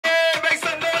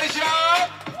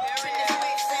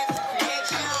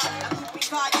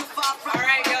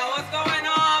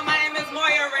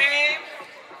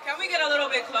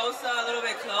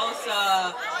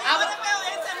closer.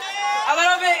 A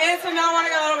little bit intimate. I want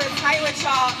to get a little bit tight with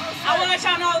y'all. I want to let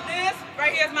y'all know this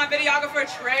right here is my videographer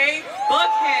Trey.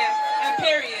 Book him and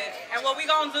period. And what we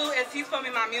gonna do is he's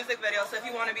filming my music video. So if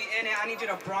you want to be in it, I need you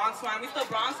to Bronx Whine. We still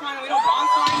Bronx Whine. We don't Bronx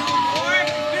Whine no more.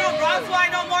 We don't Bronx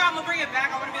Whine no more. I'm gonna bring it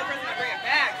back. I want to be the person to bring it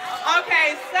back.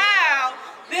 Okay, so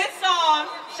this song.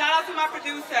 Shout out to my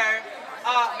producer.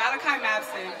 Malachi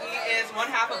Mabson. He is one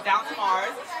half of Down to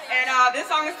Mars. And this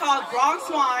song is called Bronx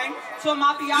Whine to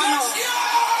Amapiano.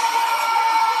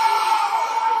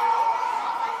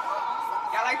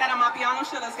 Y'all like that Amapiano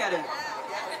shit? Let's get it.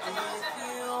 And if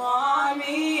you want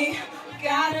me,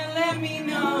 gotta let me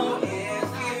know.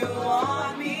 If you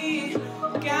want me,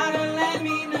 gotta let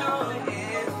me know.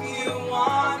 If you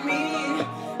want me,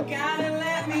 gotta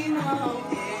let me know.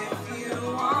 If you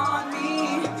want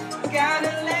me,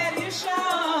 gotta let it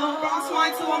show. Bronx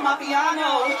Whine to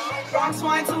Amapiano. Bronx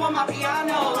Whine to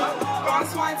Amapiano.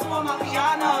 Bronx Whine to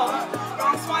Amapiano.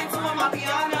 Bronx Whine to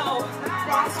Amapiano.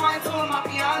 Bronx Whine to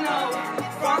Amapiano.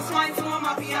 Bronx Whine to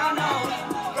Amapiano.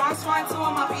 Bronx Whine to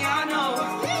Amapiano.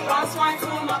 Bronx Whine to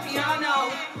Amapiano.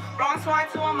 Bronx Whine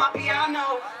to Amapiano.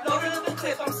 Loaded up the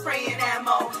clip, I'm spraying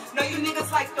ammo. Know you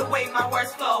niggas like the way my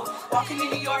words flow. Walking in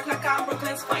New York like I'm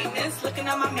Brooklyn's finest. Looking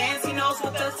at my mans, he knows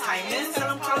what the time is. Tell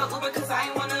him call a Uber cause I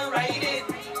ain't wanna write it.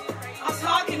 I'm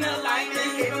talking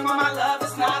alignment. Gave him all my love,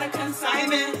 it's not a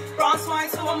consignment. Bronx Whine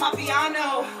to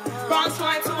Amapiano. Bronx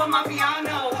Whine to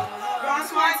Amapiano.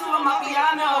 Bronx Whine to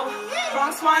Amapiano.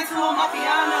 Bronx Whine to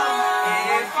Amapiano.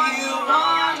 If you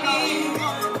want me,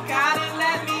 gotta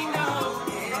let me know.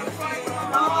 If you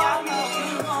want me,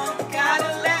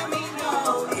 gotta let me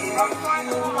know. If you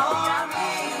want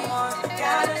me,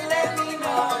 gotta let me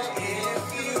know. If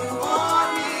you want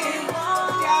me,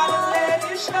 gotta let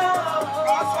it show.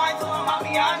 Bronx Whine to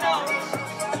Amapiano.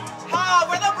 Ha,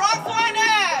 where the Bronx Whine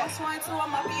at? Bronx Whine to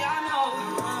Amapiano.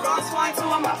 Bronx Whine to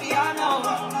Amapiano.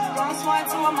 Bronx Whine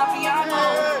to Amapiano.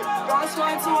 Bronx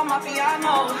Whine to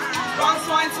Amapiano. Bronx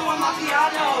Whine to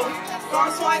Amapiano.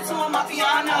 Bronx Whine to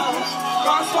Amapiano.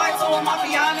 Bronx Whine to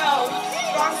Amapiano.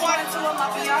 Bronx Whine to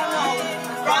Amapiano.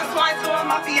 Bronx Whine to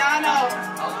Amapiano.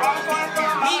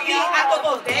 Meet me at the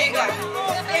bodega.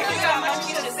 If you got much,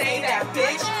 you should say that,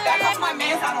 bitch. Back off my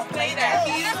mans, I don't play that.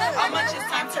 How much is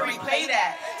time to replay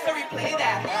that? To replay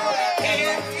that.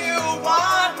 If you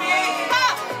want me,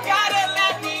 gotta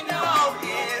let me know.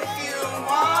 If you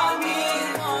want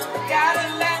me, gotta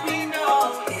let me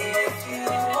know. If you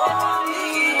want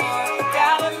me,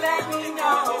 gotta let me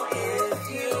know. If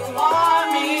you want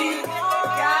me,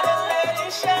 gotta let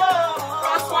it show.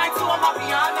 Bronx Whine to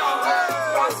Amapiano.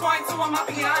 Bronx Whine to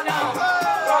Amapiano.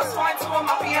 Bronx Whine to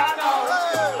Amapiano.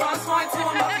 Bronx Whine to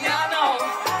Amapiano.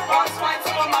 Bronx Whine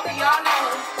to Amapiano.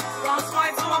 Bronx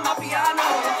Whine to Amapiano.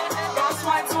 Bronx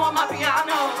Whine to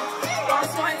Amapiano. Bronx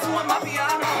Whine to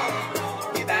Amapiano.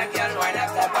 We back here right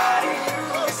after body.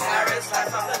 In Paris,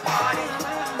 life of the party.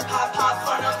 Hop, hop,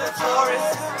 fun of the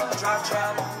tourists. Drop,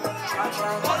 drop, drop,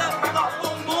 drop. Hold up, bring up,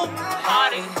 boom, boom.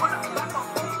 Party.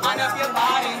 On up your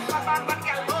body.